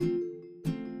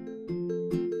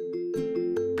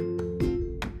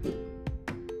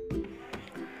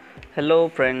Hello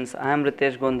friends, I am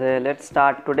Ritesh Gondhe. Let's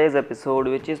start today's episode,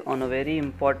 which is on a very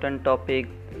important topic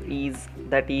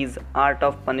is art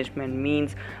of punishment,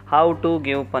 means how to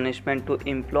give punishment to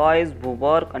employees who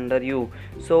work under you.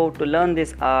 So to learn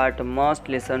this art must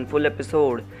listen full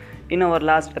episode. In our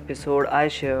last episode I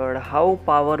shared how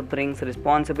power brings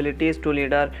responsibilities to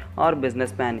leader or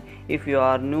businessman. If you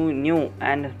are new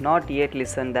and not yet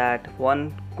listen that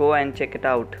one, go and check it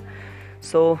out.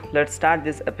 So let's start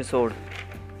this episode.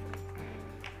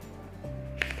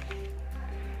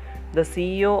 The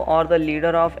CEO or the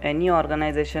leader of any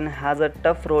organization has a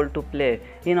tough role to play.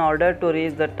 In order to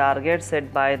reach the target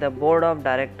set by the board of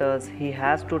directors, he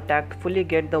has to tactfully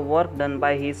get the work done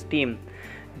by his team.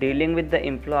 Dealing with the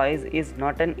employees is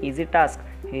not an easy task.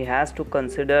 He has to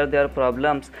consider their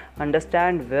problems,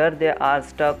 understand where they are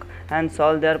stuck, and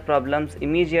solve their problems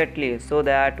immediately so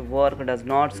that work does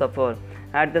not suffer.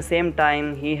 At the same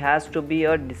time, he has to be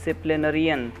a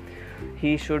disciplinarian.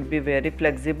 He should be very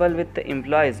flexible with the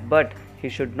employees, but he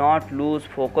should not lose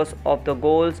focus of the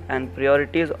goals and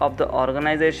priorities of the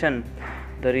organization,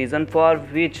 the reason for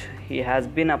which he has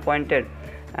been appointed.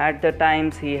 At the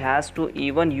times he has to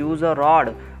even use a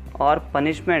rod or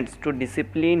punishments to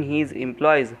discipline his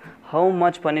employees. How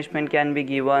much punishment can be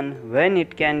given, when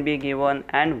it can be given,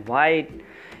 and why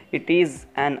it is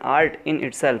an art in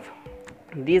itself.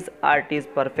 This art is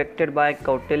perfected by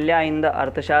Kautilya in the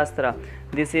Arthashastra.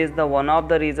 This is the one of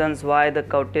the reasons why the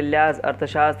Kautilya's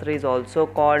Arthashastra is also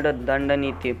called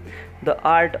Dandaniti, the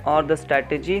art or the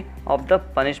strategy of the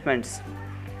punishments.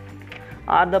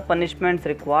 Are the punishments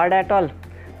required at all?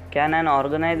 Can an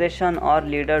organization or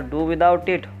leader do without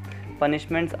it?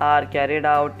 Punishments are carried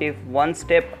out if one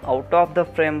step out of the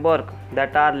framework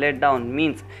that are laid down,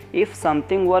 means if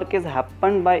something work is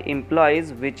happened by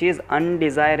employees which is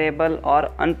undesirable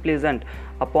or unpleasant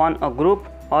upon a group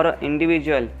or an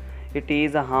individual, it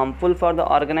is harmful for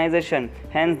the organization,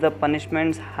 hence the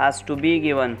punishments has to be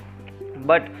given.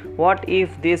 But what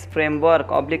if this framework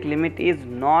oblique limit is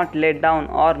not laid down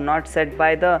or not set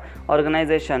by the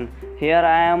organization? Here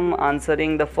I am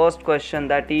answering the first question,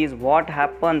 that is, what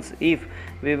happens if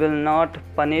we will not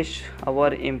punish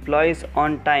our employees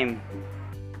on time?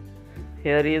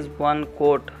 Here is one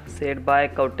quote said by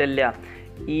Kautilya: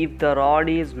 if the rod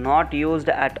is not used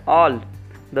at all,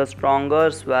 the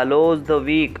stronger swallows the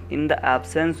weak in the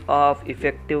absence of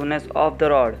effectiveness of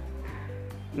the rod.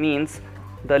 Means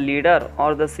the leader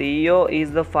or the CEO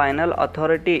is the final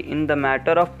authority in the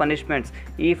matter of punishments.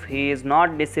 If he is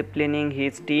not disciplining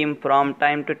his team from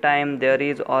time to time, there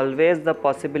is always the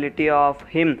possibility of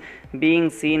him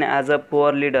being seen as a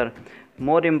poor leader.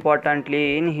 More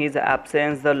importantly, in his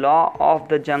absence, the law of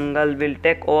the jungle will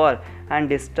take over and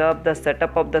disturb the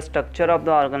setup of the structure of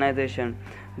the organization.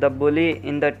 The bully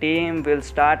in the team will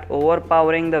start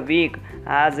overpowering the weak,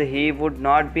 as he would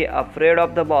not be afraid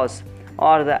of the boss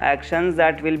or the actions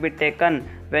that will be taken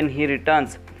when he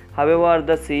returns. However,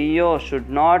 the CEO should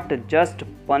not just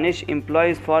punish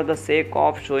employees for the sake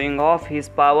of showing off his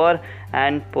power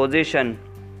and position.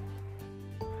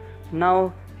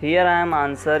 Now, here I am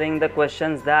answering the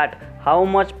questions that how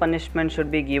much punishment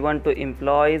should be given to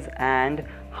employees and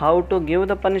how to give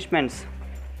the punishments.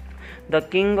 The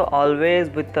king always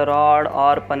with the rod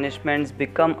or punishments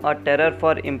become a terror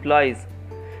for employees.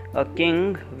 A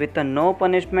king with a no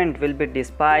punishment will be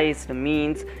despised,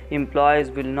 means employees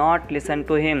will not listen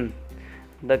to him.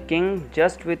 The king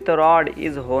just with the rod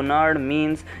is honored,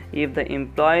 means if the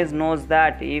employees knows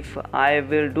that if I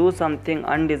will do something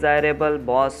undesirable,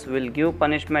 boss will give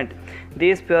punishment.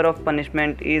 This fear of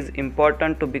punishment is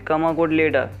important to become a good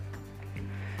leader.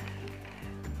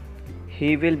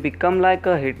 He will become like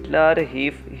a Hitler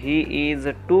if he is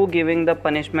too giving the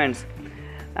punishments.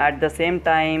 At the same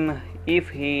time, if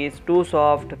he is too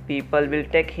soft, people will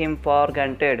take him for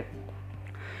granted.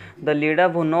 The leader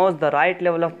who knows the right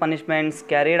level of punishments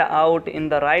carried out in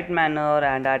the right manner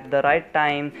and at the right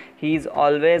time, he is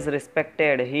always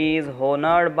respected. He is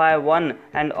honored by one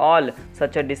and all.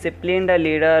 Such a disciplined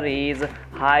leader is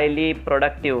highly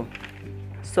productive.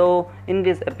 So in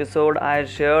this episode I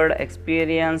shared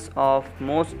experience of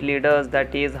most leaders,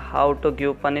 that is how to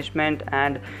give punishment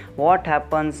and what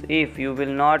happens if you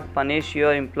will not punish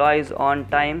your employees on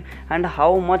time and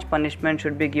how much punishment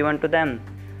should be given to them.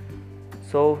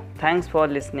 So thanks for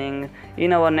listening.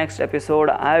 In our next episode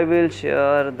I will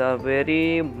share the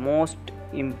very most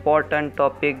important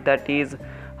topic, that is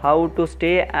how to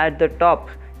stay at the top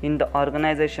in the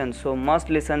organization. So must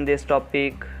listen this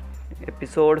topic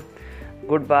episode.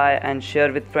 Goodbye and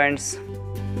share with friends.